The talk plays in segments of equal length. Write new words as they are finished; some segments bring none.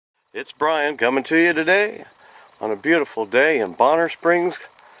It's Brian coming to you today on a beautiful day in Bonner Springs,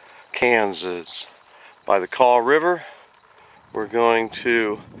 Kansas by the Kaw River. We're going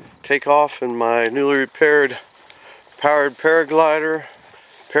to take off in my newly repaired powered paraglider,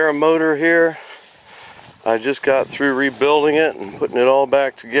 paramotor here. I just got through rebuilding it and putting it all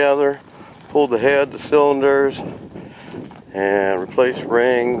back together. Pulled the head, the cylinders, and replaced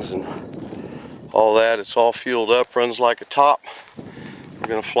rings and all that. It's all fueled up, runs like a top. We're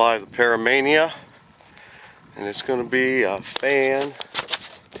going to fly the Paramania, and it's going to be a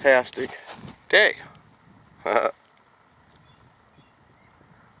fantastic day. Got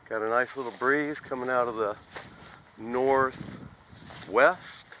a nice little breeze coming out of the northwest,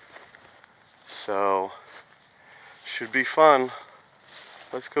 so should be fun.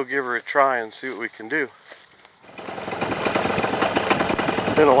 Let's go give her a try and see what we can do.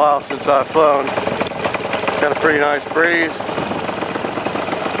 Been a while since I've flown. Got a pretty nice breeze.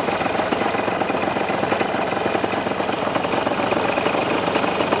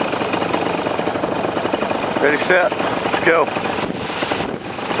 Ready, set, let's go.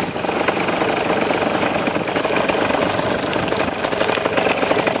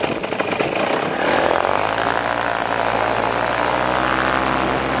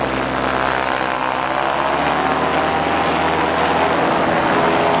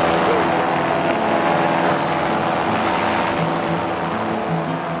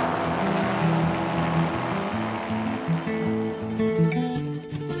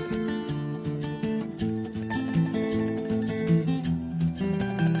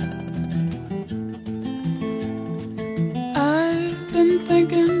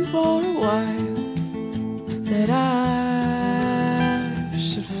 Thinking for a while that I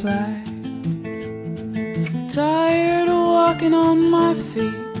should fly. Tired of walking on my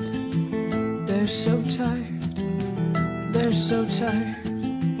feet. They're so tired, they're so tired.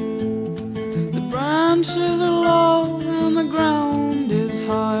 The branches are low and the ground is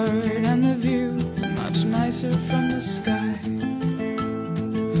hard, and the view's much nicer from the sky.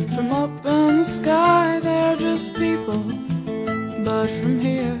 From up in the sky they're just people, but from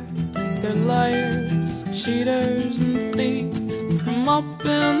here, they're liars, cheaters, and thieves. From up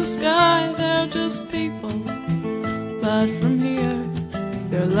in the sky, they're just people, but from here,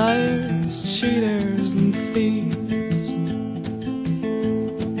 they're liars, cheaters, and thieves.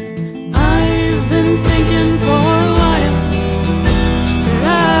 I've been thinking for a while that I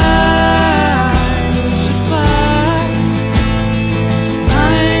should fly.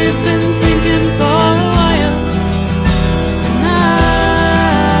 I've been thinking for a while.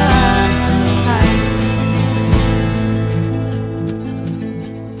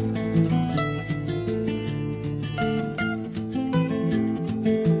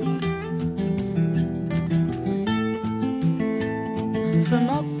 From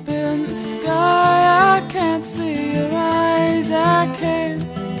up in the sky, I can't see your eyes. I can't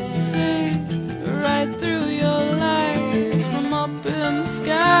see right through your lies. From up in the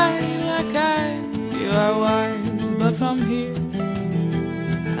sky, you are kind, you are wise. But from here,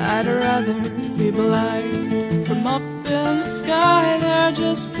 I'd rather be blind. From up in the sky, they're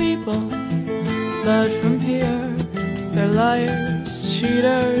just people, but from here, they're liars,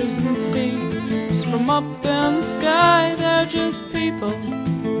 cheaters, and thieves. From up in the sky, they're just people,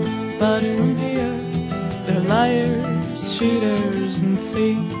 but from here, they're liars, cheaters, and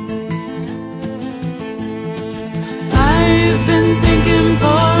thieves. I've been thinking for a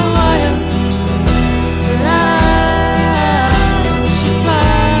while that I should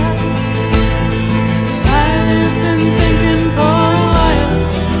fly. I've been thinking for a while,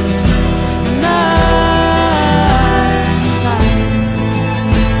 and I'm tired.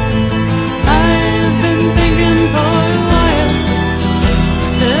 I've been thinking for a while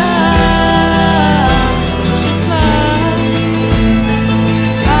that I should fly.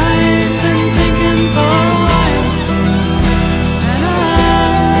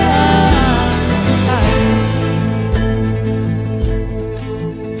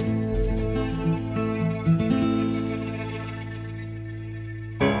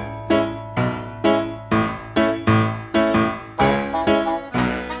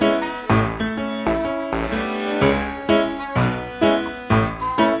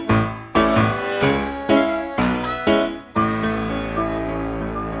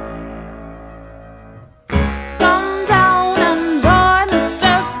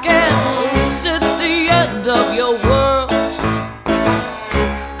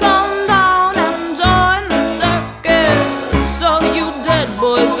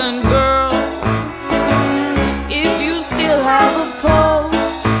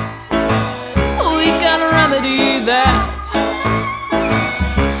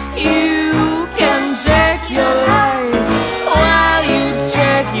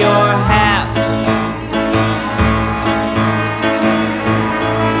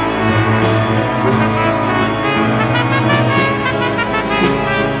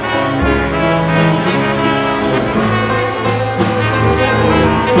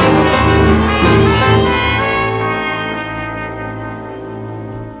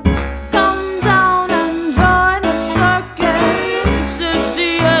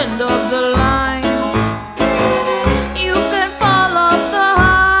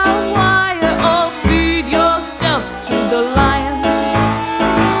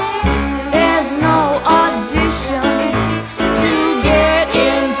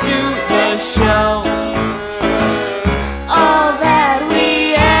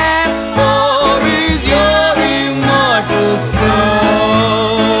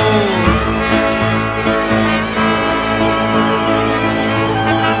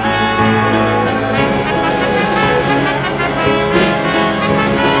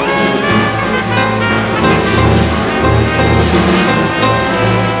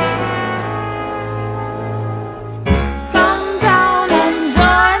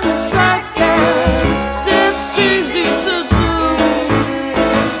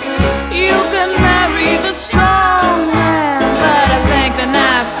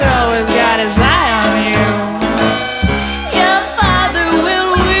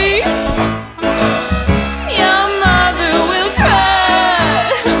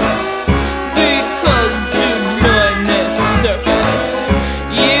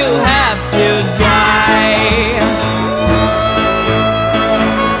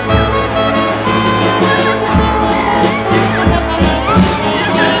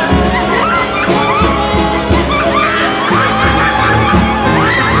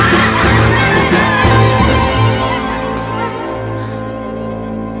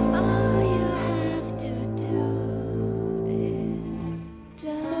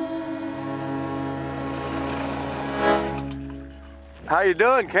 How you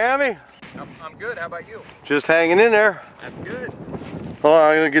doing, Cammy? I'm good. How about you? Just hanging in there. That's good. Hold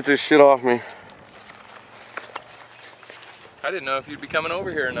on, I'm gonna get this shit off me. I didn't know if you'd be coming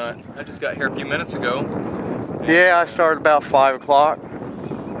over here or not. I just got here a few minutes ago. Yeah, I started about 5 o'clock.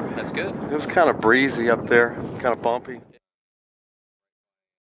 That's good. It was kind of breezy up there, kind of bumpy.